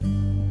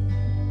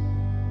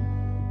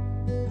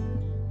The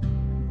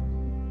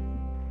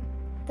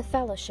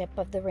Fellowship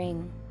of the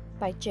Ring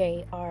by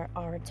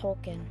J.R.R.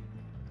 Tolkien.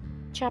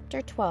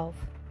 Chapter 12.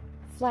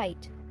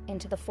 Flight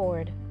into the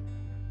Ford.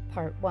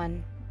 Part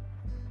 1.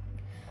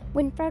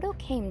 When Frodo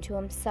came to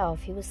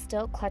himself, he was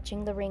still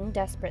clutching the ring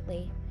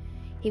desperately.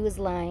 He was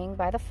lying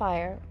by the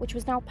fire, which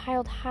was now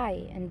piled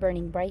high and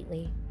burning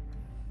brightly.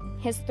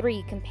 His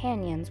 3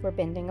 companions were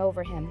bending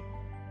over him.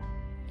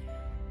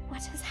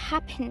 "What has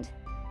happened?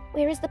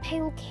 Where is the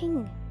Pale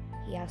King?"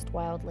 he asked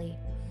wildly.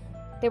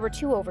 They were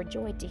too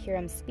overjoyed to hear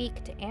him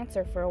speak to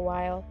answer for a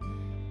while,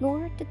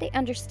 nor did they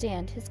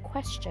understand his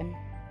question.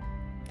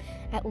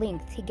 At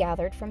length he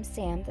gathered from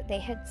Sam that they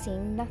had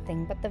seen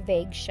nothing but the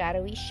vague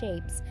shadowy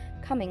shapes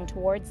coming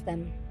towards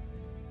them.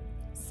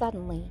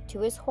 Suddenly, to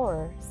his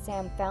horror,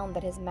 Sam found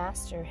that his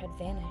master had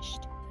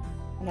vanished,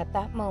 and at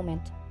that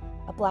moment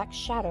a black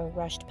shadow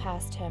rushed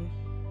past him,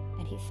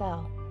 and he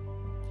fell.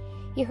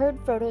 He heard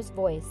Frodo's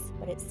voice,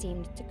 but it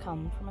seemed to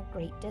come from a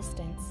great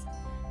distance,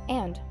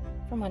 and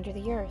from under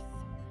the earth,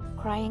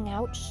 crying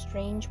out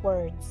strange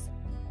words.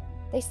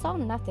 They saw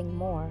nothing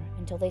more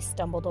until they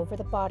stumbled over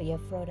the body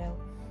of Frodo,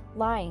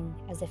 lying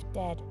as if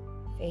dead,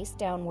 face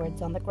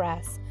downwards on the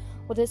grass,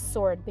 with his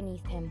sword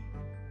beneath him.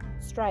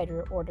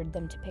 Strider ordered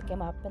them to pick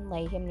him up and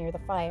lay him near the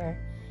fire,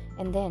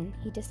 and then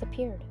he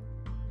disappeared.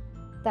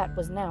 That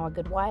was now a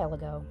good while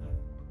ago.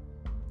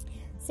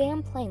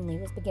 Sam plainly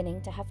was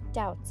beginning to have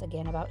doubts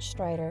again about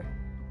Strider,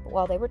 but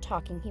while they were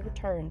talking he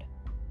returned,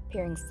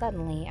 appearing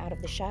suddenly out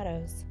of the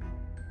shadows.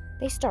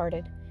 They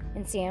started,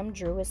 and Sam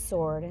drew his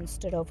sword and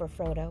stood over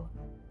Frodo,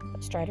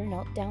 but Strider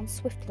knelt down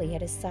swiftly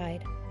at his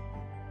side.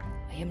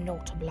 "I am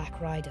not a Black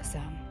Rider,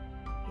 Sam,"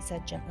 he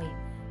said gently,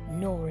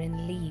 "nor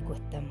in league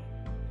with them.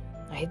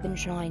 I have been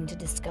trying to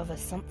discover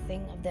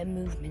something of their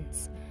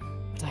movements,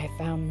 but I have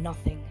found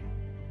nothing.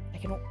 I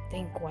cannot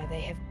think why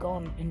they have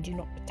gone and do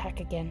not attack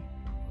again,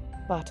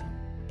 but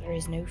there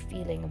is no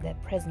feeling of their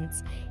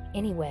presence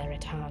anywhere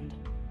at hand."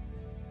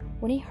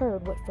 When he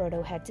heard what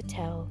Frodo had to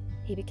tell,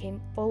 he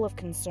became full of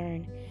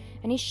concern,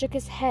 and he shook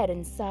his head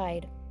and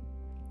sighed.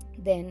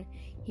 Then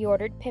he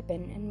ordered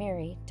Pippin and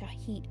Merry to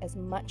heat as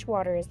much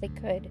water as they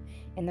could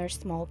in their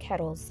small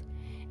kettles,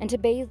 and to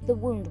bathe the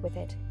wound with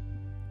it.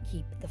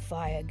 "Keep the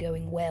fire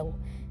going well,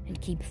 and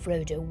keep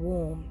Frodo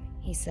warm,"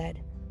 he said.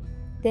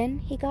 Then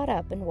he got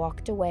up and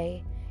walked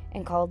away,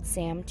 and called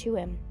Sam to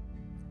him.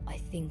 "I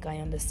think I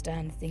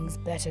understand things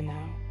better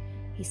now,"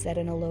 he said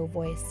in a low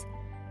voice.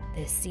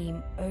 "There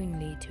seem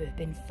only to have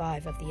been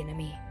 5 of the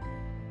enemy.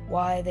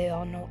 Why they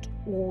are not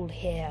all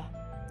here,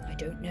 I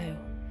don't know,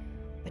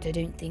 but I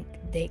don't think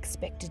they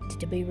expected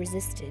to be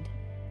resisted.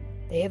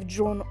 They have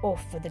drawn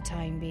off for the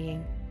time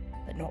being,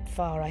 but not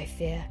far, I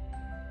fear.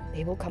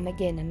 They will come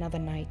again another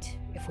night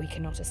if we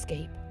cannot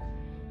escape.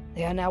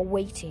 They are now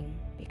waiting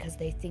because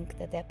they think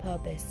that their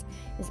purpose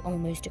is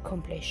almost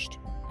accomplished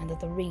and that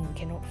the ring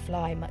cannot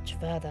fly much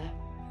further.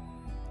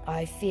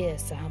 I fear,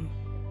 Sam,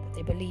 that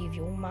they believe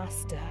your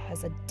master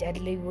has a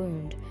deadly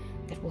wound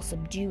that will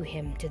subdue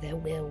him to their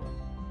will.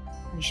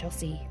 We shall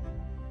see."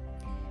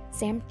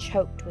 Sam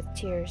choked with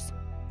tears.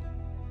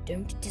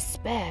 "Don't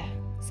despair,"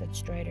 said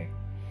Strider.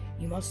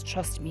 "You must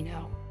trust me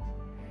now.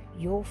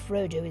 Your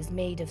Frodo is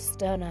made of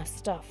sterner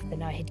stuff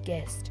than I had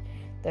guessed,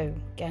 though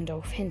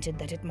Gandalf hinted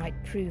that it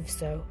might prove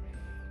so.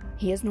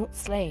 He is not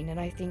slain, and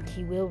I think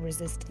he will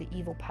resist the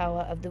evil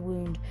power of the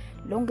wound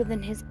longer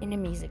than his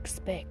enemies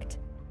expect.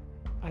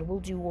 I will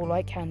do all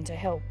I can to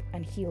help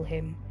and heal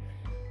him.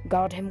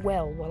 Guard him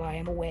well while I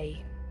am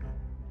away."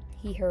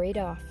 He hurried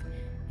off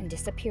and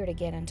disappeared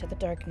again into the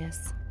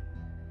darkness.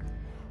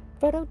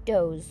 Frodo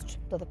dozed,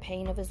 though the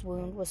pain of his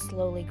wound was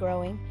slowly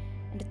growing,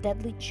 and a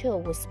deadly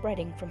chill was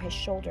spreading from his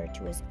shoulder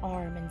to his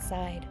arm and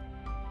side.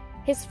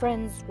 His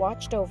friends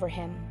watched over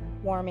him,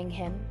 warming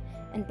him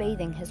and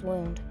bathing his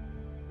wound.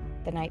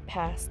 The night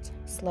passed,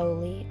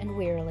 slowly and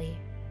wearily.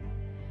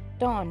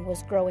 Dawn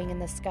was growing in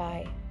the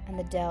sky, and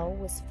the dell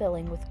was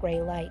filling with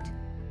gray light,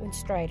 when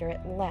Strider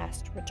at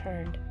last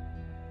returned.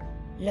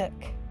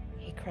 "Look,"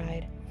 he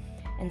cried,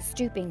 and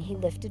stooping he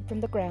lifted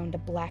from the ground a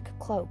black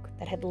cloak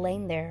that had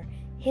lain there,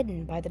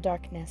 hidden by the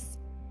darkness.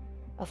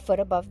 A foot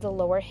above the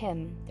lower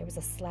hem there was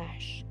a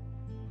slash.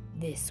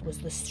 "This was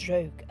the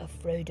stroke of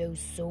Frodo's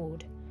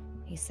sword,"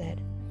 he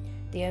said.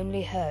 "The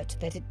only hurt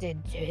that it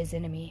did to his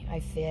enemy, I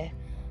fear,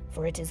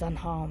 for it is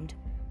unharmed.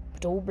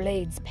 But all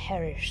blades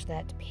perish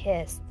that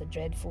pierced the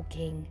dreadful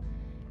king.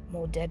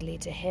 More deadly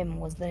to him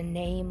was the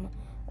name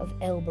of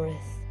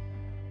Elbereth,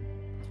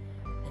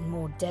 and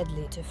more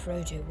deadly to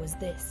Frodo was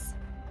this."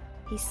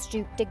 He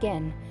stooped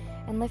again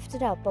and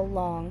lifted up a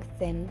long,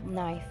 thin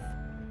knife.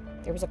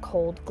 There was a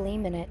cold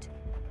gleam in it.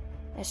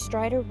 As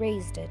Strider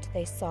raised it,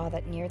 they saw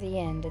that near the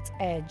end its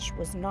edge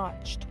was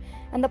notched,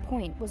 and the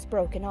point was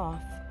broken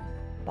off.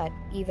 But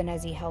even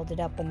as he held it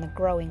up in the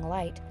growing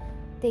light,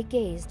 they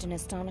gazed in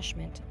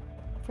astonishment,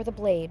 for the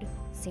blade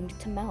seemed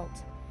to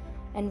melt,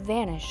 and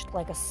vanished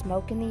like a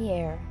smoke in the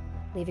air,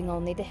 leaving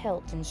only the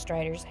hilt in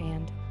Strider's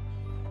hand.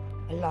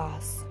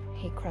 "Alas,"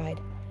 he cried,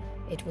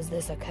 "it was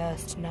this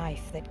accursed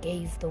knife that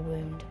gave the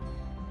wound.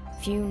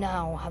 Few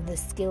now have the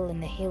skill in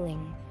the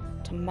healing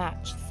to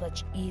match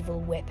such evil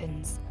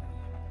weapons,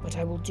 but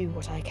I will do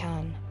what I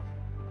can."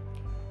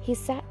 He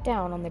sat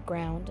down on the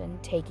ground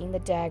and, taking the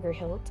dagger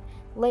hilt,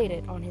 laid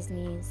it on his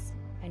knees,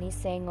 and he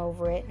sang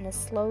over it in a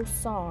slow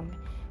song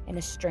in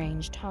a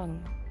strange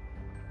tongue.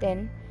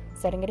 Then,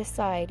 setting it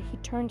aside, he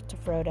turned to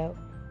Frodo,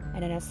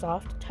 and in a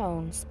soft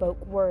tone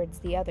spoke words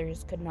the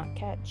others could not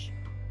catch.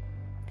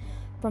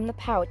 From the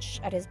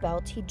pouch at his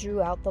belt he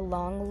drew out the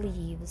long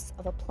leaves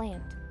of a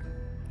plant.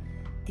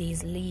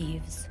 "These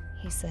leaves,"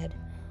 he said,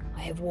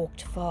 "I have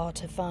walked far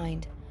to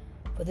find,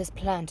 for this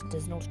plant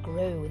does not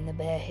grow in the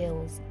bare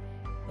hills,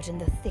 but in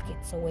the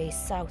thickets away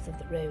south of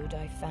the road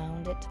I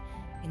found it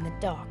in the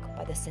dark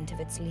by the scent of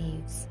its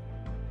leaves."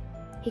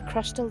 He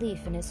crushed a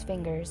leaf in his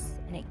fingers,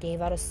 and it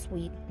gave out a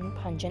sweet and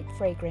pungent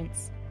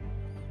fragrance.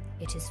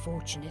 "It is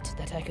fortunate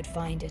that I could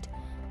find it,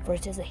 for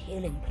it is a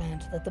healing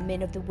plant that the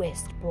men of the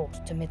West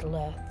brought to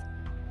Middle-earth.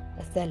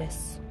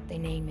 Athelis, they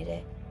named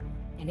it,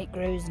 and it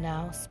grows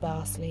now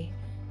sparsely,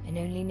 and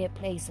only near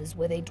places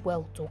where they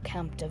dwelt or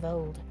camped of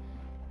old,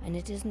 and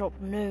it is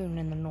not known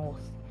in the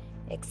north,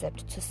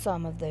 except to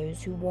some of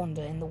those who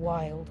wander in the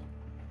wild.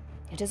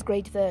 It has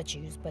great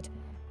virtues, but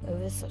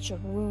over such a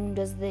wound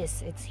as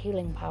this its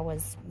healing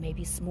powers may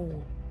be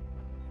small."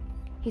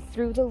 He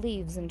threw the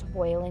leaves into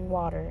boiling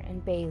water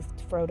and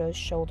bathed Frodo's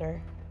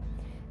shoulder.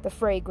 The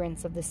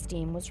fragrance of the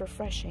steam was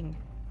refreshing,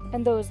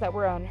 and those that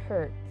were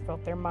unhurt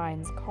felt their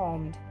minds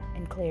calmed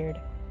and cleared.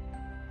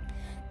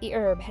 The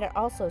herb had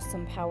also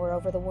some power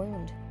over the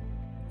wound,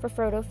 for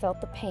Frodo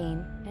felt the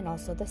pain and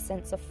also the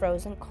sense of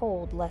frozen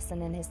cold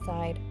lessen in his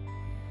side.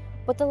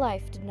 But the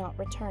life did not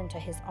return to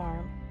his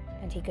arm,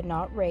 and he could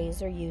not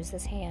raise or use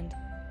his hand.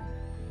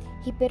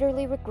 He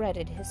bitterly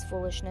regretted his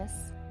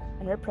foolishness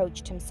and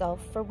reproached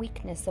himself for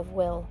weakness of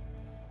will,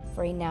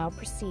 for he now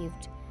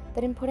perceived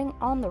that in putting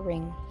on the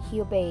ring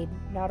he obeyed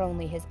not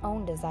only his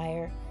own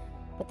desire,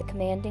 but the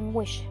commanding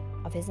wish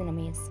of his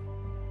enemies.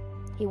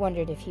 He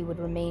wondered if he would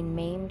remain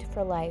maimed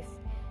for life,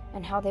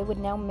 and how they would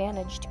now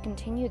manage to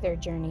continue their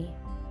journey.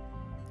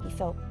 He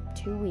felt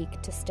too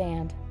weak to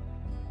stand.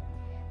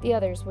 The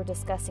others were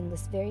discussing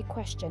this very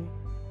question.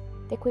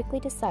 They quickly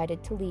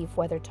decided to leave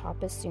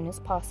Weathertop as soon as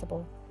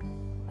possible.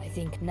 "I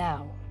think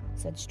now,"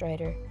 said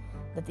Strider,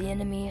 "that the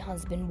enemy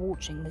has been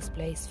watching this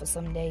place for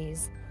some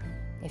days.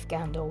 If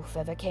Gandalf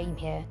ever came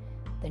here,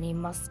 then he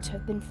must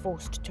have been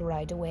forced to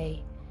ride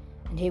away,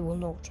 and he will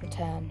not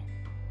return.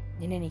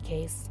 In any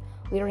case,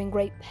 we are in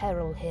great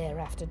peril here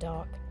after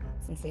dark,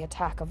 since the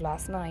attack of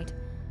last night,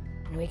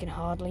 and we can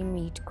hardly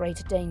meet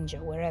greater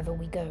danger wherever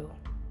we go."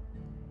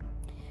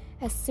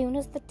 As soon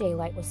as the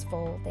daylight was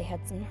full, they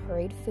had some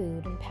hurried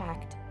food and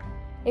packed.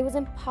 It was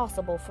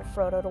impossible for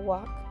Frodo to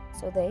walk,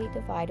 so they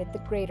divided the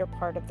greater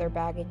part of their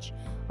baggage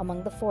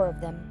among the four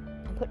of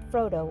them and put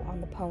Frodo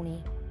on the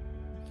pony.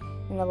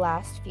 In the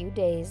last few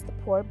days, the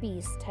poor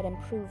beast had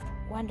improved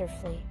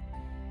wonderfully.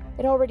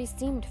 It already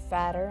seemed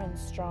fatter and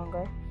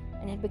stronger,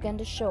 and had begun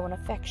to show an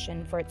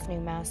affection for its new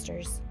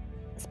masters,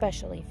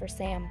 especially for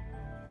Sam.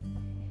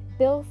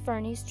 Bill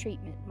Ferny's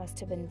treatment must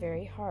have been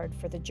very hard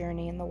for the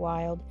journey in the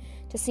wild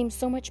to seem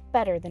so much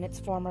better than its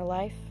former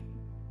life.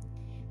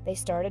 They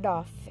started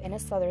off in a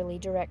southerly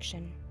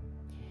direction.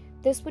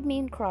 This would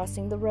mean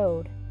crossing the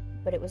road,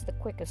 but it was the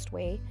quickest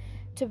way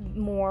to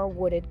more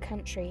wooded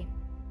country,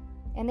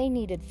 and they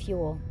needed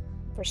fuel,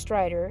 for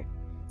Strider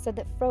said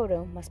that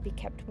Frodo must be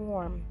kept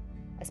warm,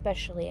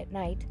 especially at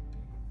night,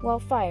 while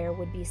fire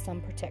would be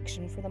some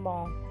protection for them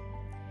all.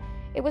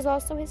 It was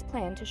also his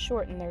plan to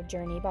shorten their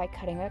journey by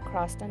cutting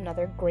across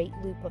another great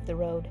loop of the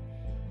road.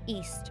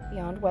 East,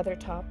 beyond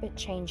Weathertop, it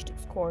changed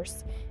its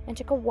course and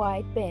took a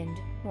wide bend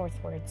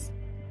northwards.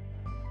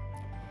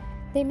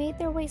 They made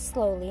their way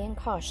slowly and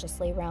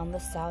cautiously round the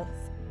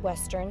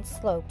southwestern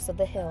slopes of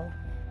the hill,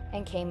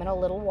 and came in a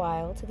little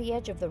while to the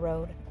edge of the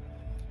road.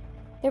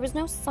 There was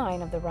no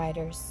sign of the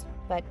riders,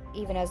 but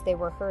even as they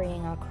were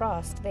hurrying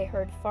across, they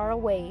heard far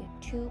away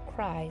two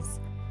cries,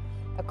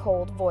 a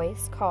cold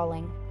voice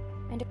calling,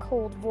 and a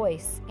cold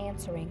voice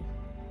answering.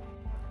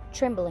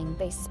 Trembling,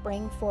 they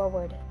sprang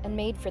forward and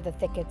made for the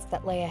thickets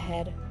that lay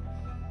ahead.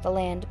 The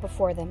land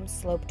before them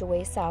sloped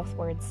away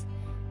southwards,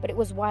 but it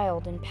was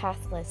wild and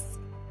pathless.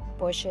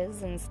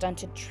 Bushes and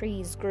stunted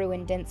trees grew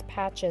in dense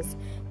patches,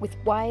 with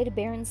wide,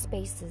 barren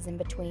spaces in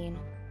between.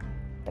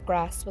 The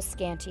grass was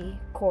scanty,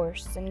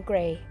 coarse, and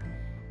gray,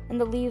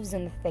 and the leaves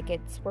in the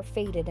thickets were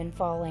faded and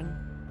falling.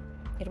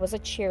 It was a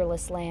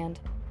cheerless land,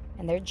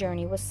 and their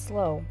journey was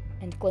slow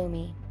and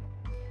gloomy.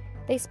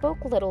 They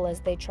spoke little as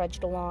they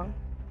trudged along.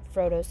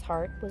 Frodo's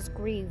heart was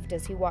grieved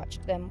as he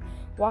watched them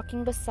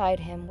walking beside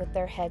him with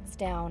their heads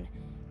down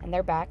and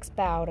their backs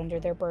bowed under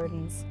their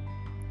burdens.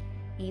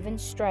 Even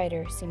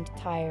Strider seemed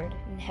tired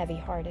and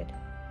heavy-hearted.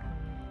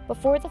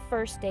 Before the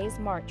first day's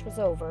march was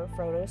over,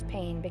 Frodo's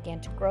pain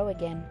began to grow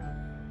again,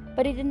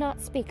 but he did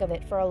not speak of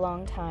it for a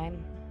long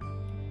time.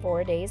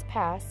 4 days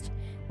passed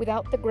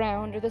without the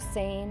ground or the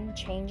Seine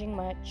changing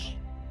much,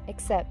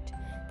 except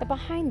that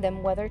behind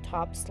them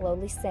Weathertop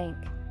slowly sank,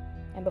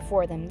 and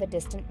before them the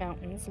distant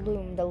mountains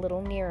loomed a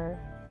little nearer.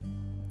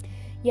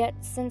 Yet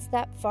since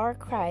that far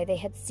cry they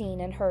had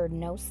seen and heard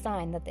no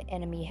sign that the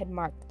enemy had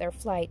marked their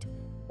flight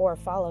or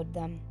followed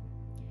them.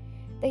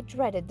 They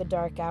dreaded the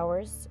dark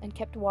hours and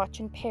kept watch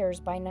in pairs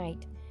by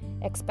night,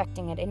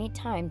 expecting at any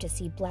time to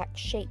see black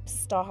shapes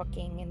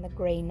stalking in the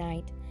gray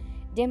night,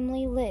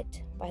 dimly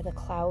lit by the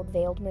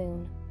cloud-veiled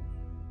moon.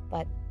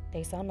 But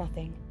they saw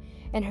nothing,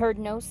 and heard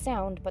no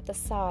sound but the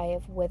sigh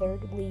of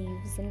withered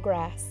leaves and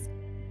grass.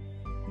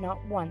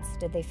 Not once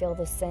did they feel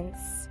the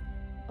sense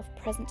of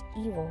present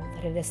evil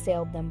that had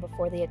assailed them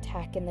before the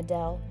attack in the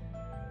dell.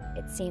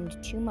 It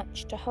seemed too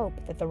much to hope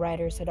that the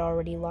riders had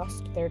already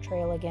lost their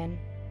trail again.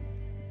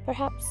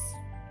 Perhaps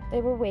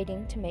they were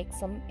waiting to make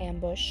some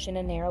ambush in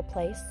a narrow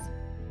place.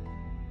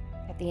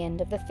 At the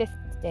end of the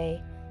 5th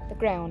day, the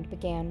ground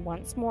began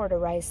once more to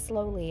rise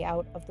slowly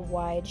out of the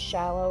wide,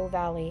 shallow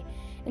valley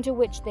into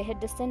which they had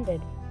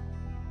descended.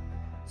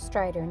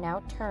 Strider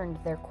now turned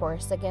their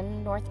course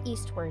again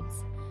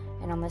northeastwards,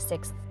 and on the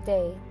 6th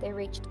day they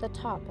reached the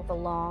top of a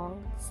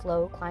long,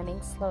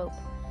 slow-climbing slope,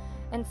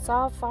 and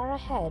saw far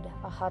ahead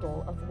a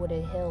huddle of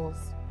wooded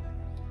hills.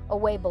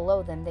 Away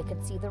below them they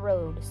could see the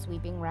road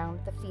sweeping round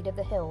the feet of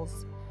the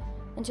hills,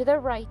 and to their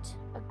right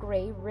a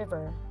gray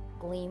river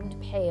gleamed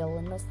pale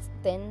in the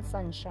thin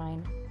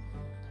sunshine.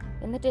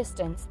 In the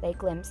distance they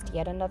glimpsed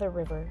yet another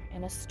river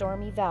in a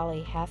stormy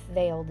valley half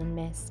veiled in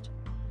mist.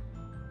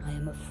 "I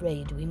am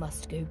afraid we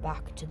must go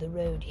back to the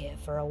road here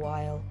for a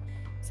while,"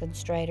 said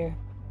Strider.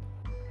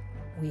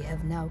 "We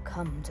have now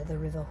come to the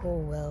River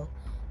Horwell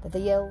that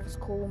the elves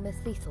call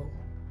Methethel.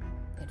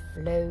 It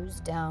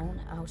flows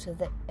down out of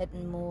the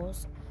Etten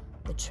Moors,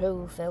 the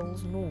Troll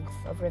Fells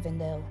north of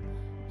Rivendell,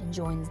 and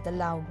joins the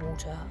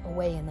Loudwater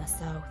away in the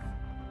south.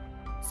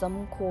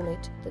 Some call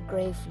it the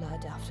Grey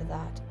Flood after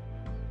that.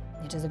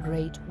 It is a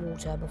great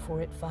water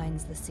before it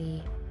finds the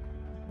sea.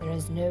 There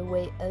is no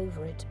way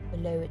over it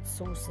below its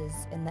sources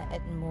in the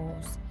Etten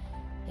Moors,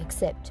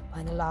 except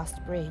by the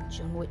last bridge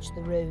on which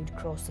the road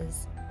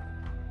crosses."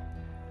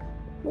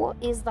 "What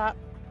is that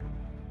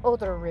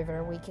other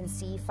river we can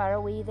see far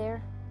away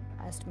there?"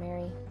 asked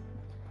Mary.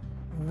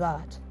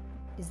 "That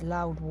is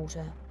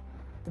Loudwater,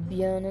 the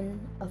Björnen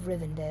of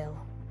Rivendell,"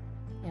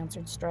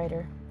 answered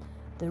Strider.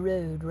 "The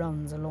road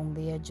runs along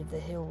the edge of the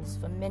hills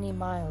for many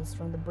miles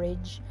from the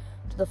bridge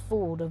to the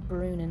ford of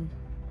Brunnen,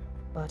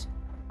 but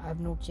I have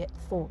not yet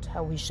thought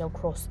how we shall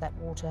cross that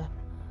water.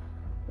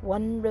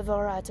 One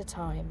river at a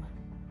time.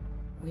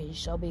 We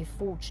shall be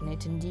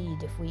fortunate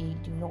indeed if we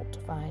do not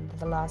find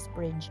the last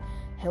bridge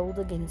held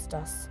against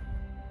us."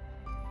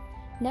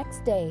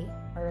 Next day,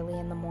 early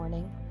in the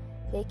morning,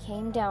 they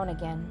came down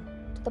again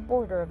to the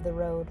border of the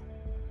road.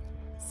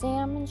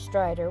 Sam and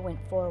Strider went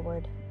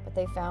forward, but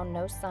they found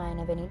no sign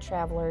of any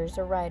travelers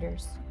or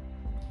riders.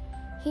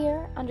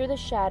 Here, under the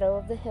shadow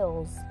of the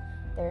hills,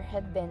 there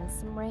had been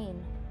some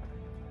rain.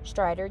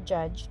 Strider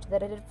judged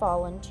that it had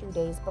fallen 2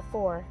 days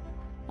before,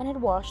 and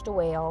had washed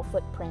away all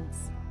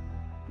footprints.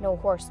 No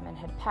horseman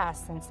had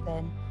passed since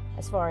then,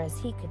 as far as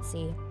he could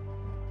see.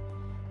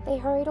 They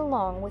hurried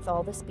along with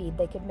all the speed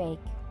they could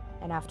make,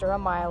 and after a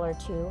mile or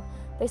two,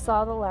 they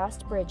saw the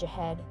last bridge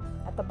ahead,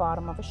 at the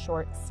bottom of a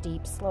short,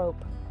 steep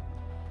slope.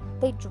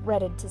 They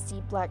dreaded to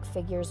see black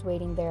figures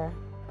waiting there,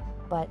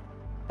 but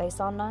they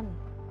saw none.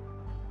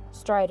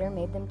 Strider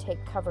made them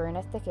take cover in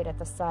a thicket at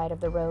the side of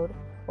the road,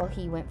 while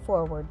he went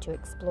forward to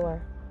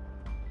explore.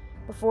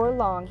 Before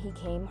long he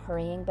came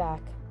hurrying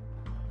back.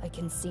 "I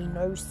can see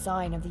no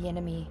sign of the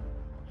enemy,"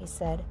 he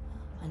said,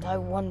 "and I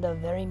wonder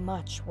very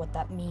much what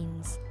that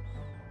means.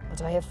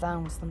 But I have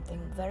found something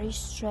very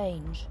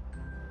strange."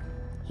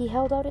 He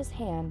held out his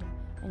hand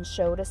and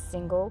showed a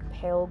single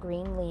pale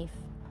green leaf.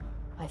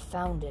 "I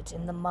found it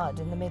in the mud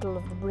in the middle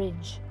of the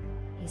bridge,"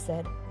 he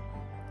said.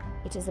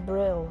 "It is a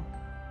brill,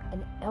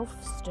 an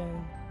elf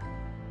stone.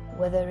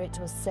 Whether it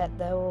was set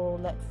there or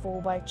let fall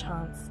by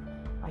chance,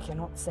 I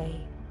cannot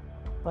say,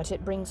 but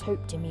it brings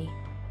hope to me.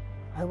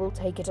 I will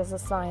take it as a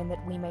sign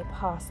that we may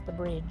pass the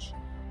bridge,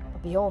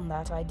 but beyond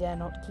that I dare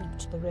not keep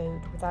to the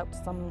road without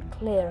some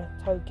clear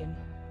token."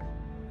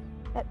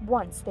 At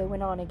once they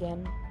went on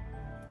again.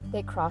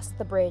 They crossed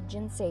the bridge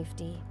in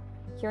safety,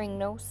 hearing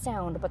no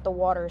sound but the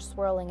water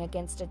swirling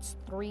against its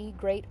 3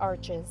 great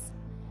arches.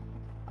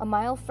 A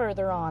mile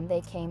further on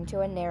they came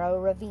to a narrow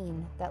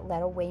ravine that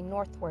led away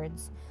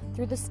northwards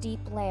through the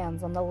steep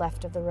lands on the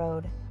left of the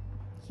road.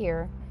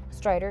 Here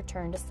Strider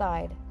turned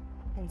aside,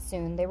 and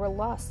soon they were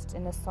lost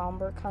in a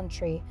somber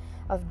country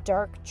of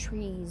dark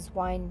trees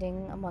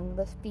winding among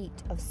the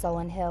feet of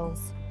sullen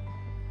hills.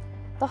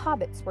 The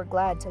hobbits were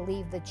glad to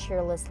leave the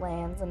cheerless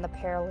lands and the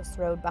perilous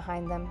road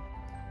behind them,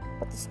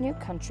 but this new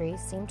country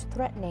seemed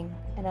threatening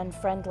and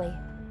unfriendly.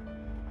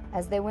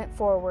 As they went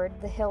forward,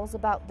 the hills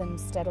about them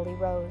steadily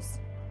rose.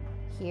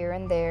 Here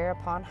and there,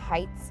 upon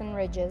heights and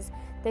ridges,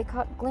 they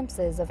caught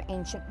glimpses of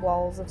ancient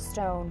walls of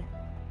stone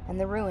and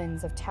the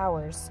ruins of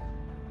towers.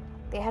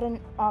 They had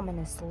an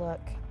ominous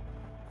look.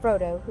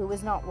 Frodo, who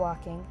was not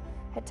walking,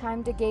 had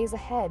time to gaze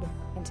ahead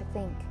and to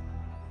think.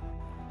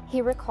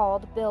 He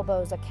recalled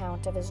Bilbo's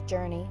account of his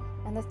journey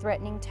and the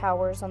threatening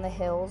towers on the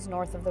hills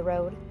north of the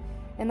road,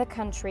 in the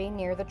country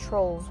near the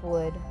Troll's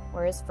Wood,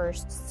 where his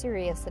first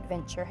serious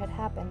adventure had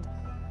happened.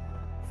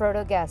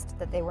 Frodo guessed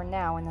that they were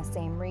now in the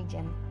same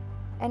region,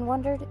 and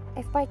wondered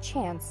if by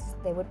chance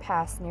they would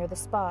pass near the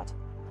spot.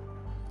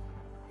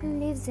 "Who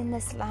lives in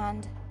this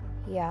land?"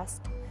 he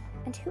asked,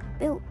 "and who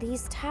built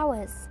these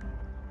towers?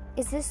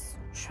 Is this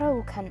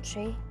troll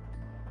country?"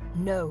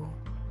 "No,"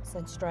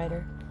 said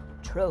Strider.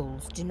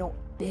 "Trolls do not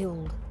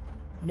build.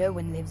 No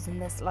one lives in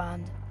this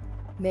land.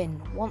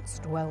 Men once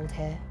dwelled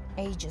here,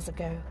 ages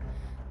ago,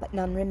 but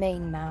none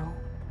remain now.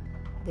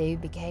 They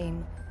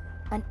became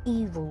an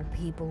evil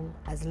people,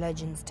 as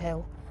legends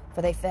tell,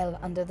 for they fell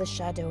under the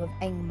shadow of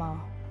Angmar.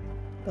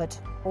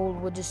 But all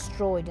were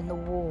destroyed in the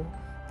war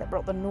that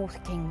brought the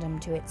North Kingdom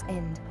to its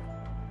end.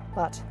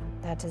 But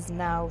that is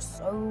now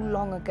so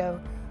long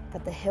ago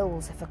that the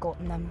hills have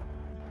forgotten them,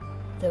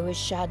 though a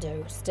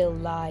shadow still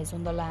lies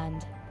on the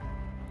land."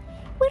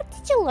 "Where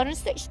did you learn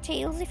such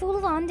tales if all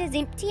the land is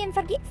empty and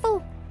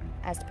forgetful?"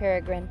 asked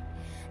Peregrine.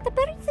 "The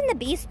birds and the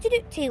beasts do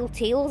not tell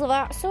tales of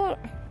that sort."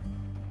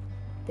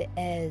 "The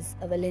heirs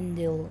of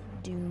Elendil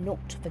do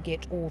not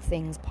forget all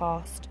things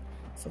past,"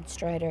 said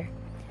Strider,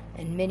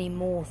 "and many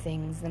more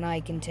things than I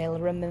can tell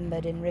are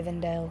remembered in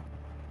Rivendell."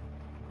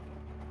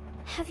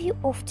 "Have you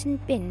often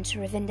been to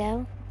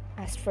Rivendell?"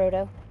 asked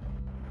Frodo.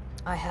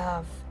 "I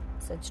have,"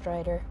 said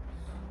Strider.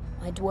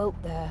 "I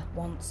dwelt there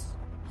once,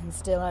 and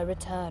still I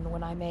return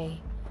when I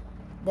may.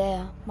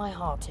 There my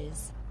heart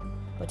is,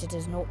 but it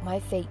is not my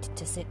fate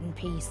to sit in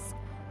peace,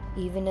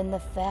 even in the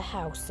fair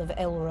house of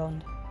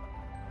Elrond."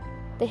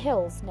 The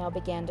hills now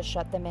began to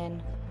shut them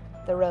in.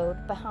 The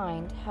road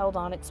behind held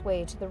on its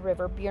way to the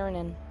river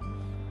Björnen,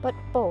 but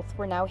both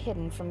were now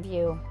hidden from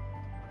view.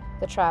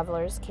 The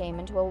travelers came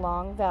into a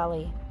long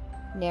valley,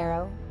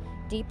 narrow,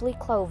 deeply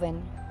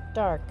cloven,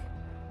 dark,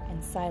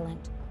 and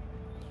silent.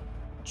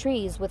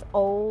 Trees with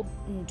old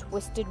and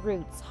twisted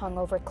roots hung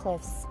over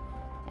cliffs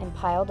and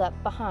piled up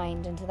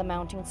behind into the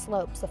mounting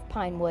slopes of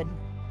pine wood.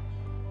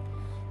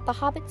 The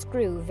hobbits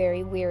grew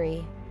very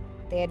weary.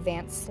 They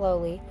advanced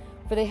slowly,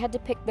 for they had to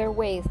pick their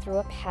way through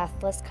a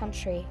pathless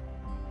country,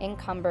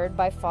 encumbered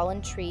by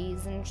fallen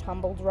trees and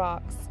tumbled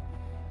rocks.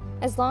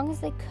 As long as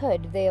they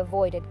could, they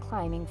avoided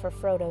climbing for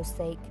Frodo's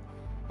sake,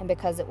 and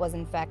because it was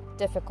in fact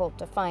difficult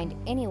to find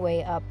any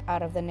way up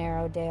out of the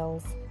narrow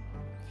dales.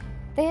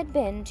 They had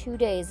been 2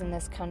 days in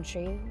this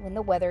country when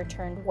the weather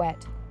turned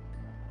wet.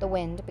 The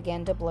wind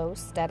began to blow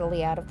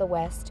steadily out of the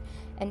west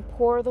and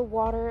pour the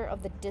water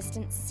of the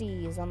distant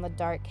seas on the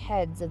dark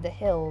heads of the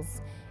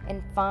hills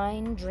in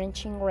fine,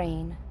 drenching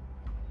rain.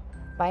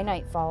 By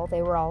nightfall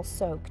they were all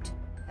soaked,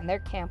 and their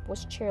camp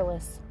was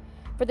cheerless,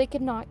 for they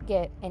could not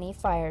get any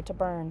fire to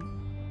burn.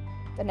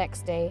 The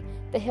next day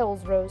the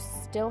hills rose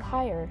still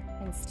higher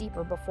and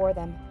steeper before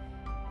them,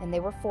 and they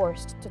were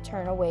forced to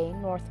turn away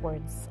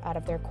northwards out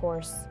of their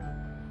course.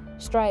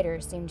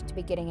 Strider seemed to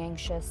be getting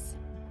anxious.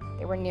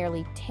 They were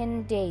nearly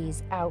 10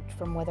 days out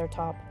from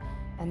Weathertop,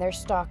 and their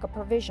stock of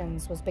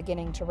provisions was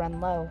beginning to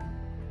run low.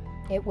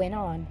 It went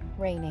on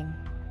raining.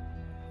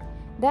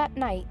 That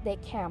night they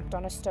camped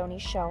on a stony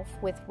shelf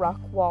with rock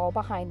wall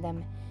behind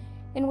them,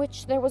 in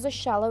which there was a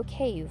shallow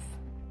cave,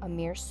 a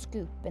mere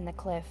scoop in the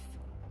cliff.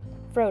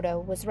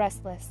 Frodo was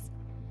restless.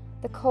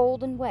 The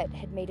cold and wet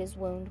had made his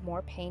wound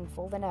more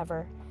painful than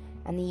ever,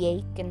 and the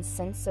ache and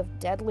sense of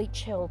deadly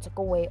chill took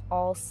away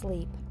all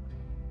sleep.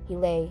 He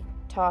lay,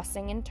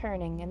 tossing and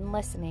turning and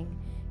listening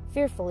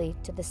fearfully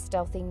to the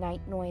stealthy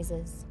night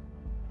noises.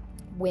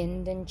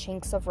 Wind and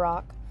chinks of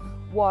rock,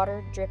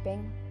 water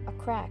dripping, a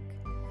crack,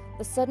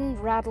 the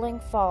sudden rattling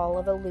fall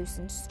of a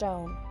loosened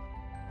stone.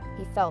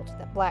 He felt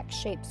that black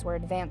shapes were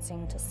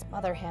advancing to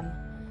smother him,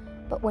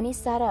 but when he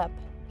sat up,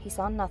 he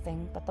saw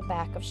nothing but the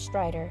back of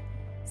Strider,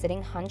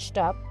 sitting hunched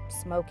up,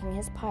 smoking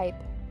his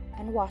pipe,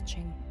 and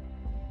watching.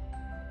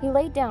 He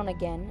lay down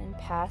again and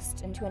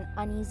passed into an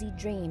uneasy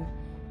dream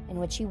in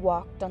which he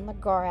walked on the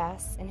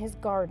grass in his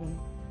garden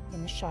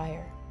in the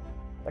Shire,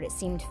 but it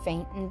seemed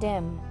faint and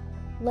dim,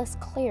 less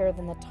clear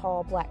than the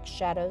tall black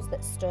shadows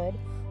that stood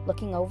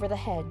looking over the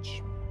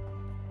hedge.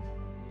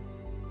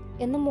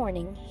 In the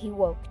morning he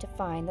woke to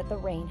find that the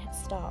rain had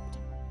stopped.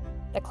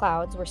 The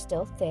clouds were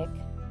still thick,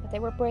 but they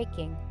were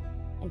breaking,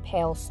 and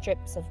pale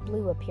strips of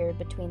blue appeared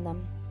between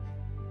them.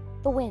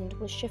 The wind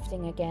was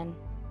shifting again.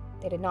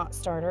 They did not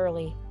start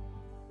early.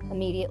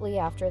 Immediately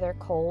after their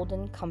cold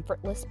and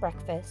comfortless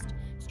breakfast,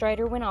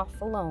 Strider went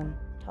off alone,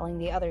 telling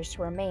the others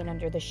to remain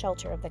under the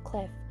shelter of the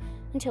cliff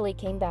until he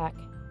came back.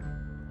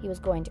 He was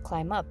going to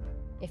climb up,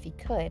 if he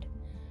could,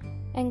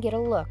 and get a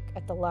look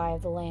at the lie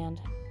of the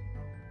land.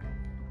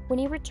 When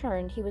he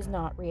returned, he was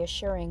not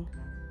reassuring.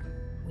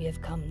 "We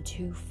have come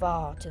too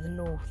far to the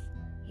north,"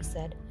 he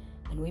said,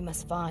 "and we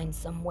must find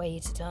some way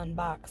to turn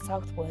back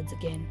southwards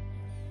again.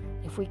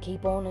 If we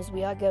keep on as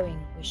we are going,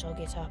 we shall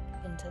get up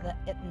into the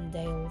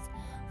Ettendales,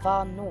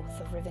 far north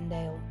of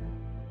Rivendell.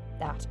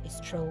 That is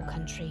troll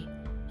country,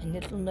 and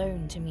little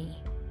known to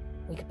me.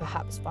 We could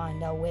perhaps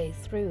find our way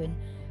through and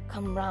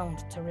come round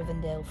to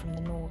Rivendell from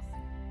the north,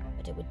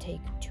 but it would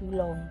take too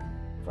long,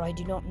 for I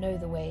do not know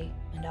the way,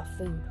 and our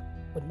food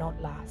would not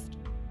last."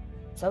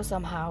 So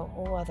somehow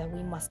or other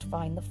we must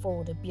find the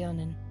ford of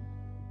Björnen."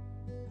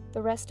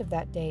 The rest of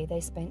that day they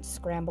spent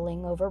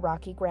scrambling over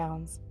rocky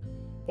grounds.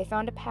 They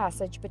found a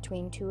passage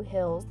between two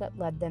hills that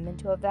led them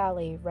into a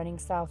valley running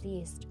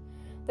southeast,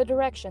 the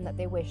direction that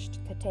they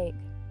wished to take.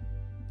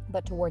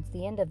 But towards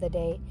the end of the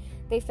day,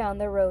 they found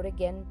their road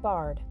again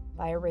barred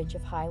by a ridge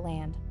of high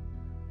land.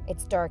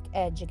 Its dark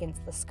edge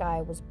against the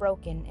sky was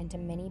broken into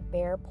many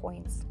bare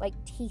points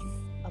like teeth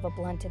of a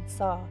blunted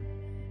saw.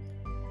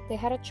 They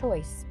had a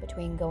choice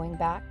between going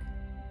back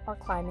or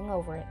climbing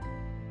over it.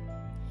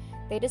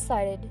 They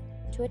decided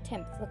to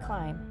attempt the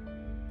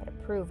climb, but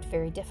it proved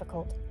very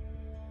difficult.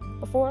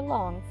 Before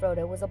long,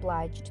 Frodo was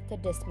obliged to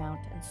dismount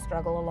and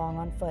struggle along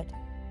on foot.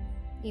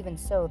 Even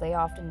so, they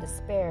often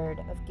despaired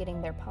of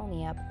getting their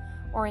pony up,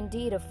 or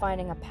indeed of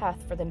finding a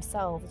path for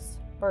themselves,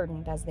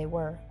 burdened as they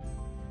were.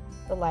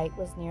 The light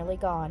was nearly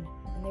gone,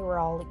 and they were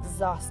all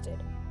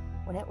exhausted,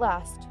 when at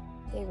last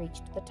they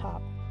reached the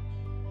top.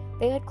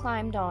 They had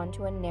climbed on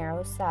to a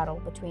narrow saddle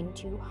between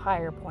two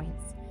higher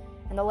points,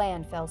 and the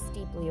land fell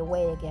steeply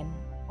away again,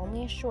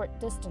 only a short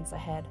distance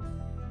ahead.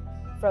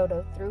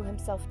 Frodo threw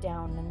himself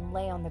down and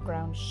lay on the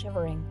ground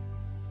shivering.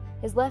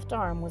 His left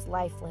arm was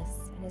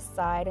lifeless, and his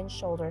side and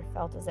shoulder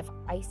felt as if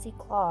icy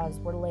claws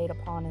were laid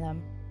upon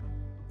them.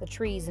 The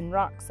trees and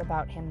rocks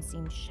about him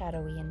seemed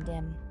shadowy and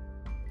dim.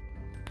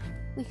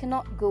 "We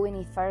cannot go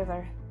any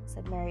further,"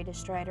 said Merry to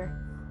Strider.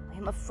 "I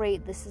am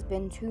afraid this has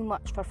been too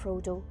much for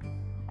Frodo.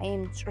 I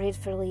am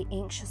dreadfully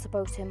anxious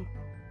about him.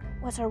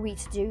 What are we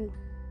to do?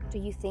 Do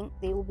you think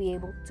they will be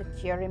able to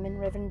cure him in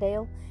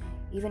Rivendell,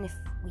 even if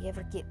we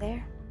ever get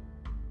there?"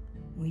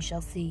 "We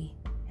shall see,"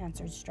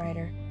 answered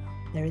Strider.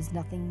 "There is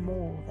nothing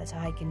more that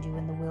I can do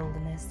in the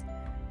wilderness,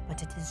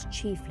 but it is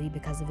chiefly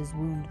because of his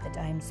wound that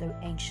I am so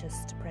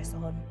anxious to press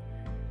on.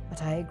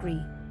 But I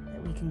agree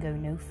that we can go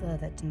no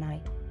further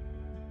tonight."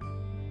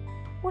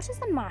 "What is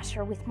the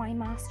matter with my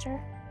master?"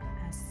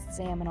 asked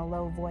Sam in a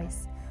low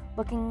voice,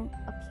 looking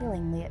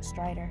appealingly at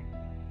Strider.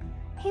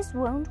 "His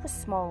wound was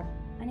small,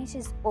 and it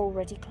is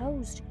already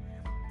closed.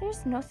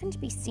 There's nothing to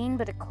be seen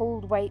but a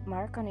cold white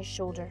mark on his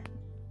shoulder."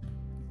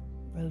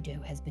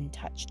 "Frodo has been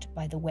touched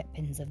by the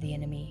weapons of the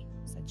enemy,"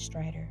 said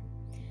Strider,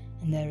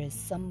 "and there is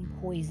some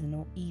poison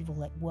or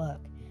evil at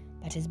work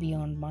that is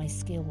beyond my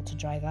skill to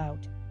drive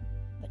out.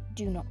 But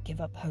do not give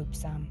up hope,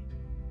 Sam."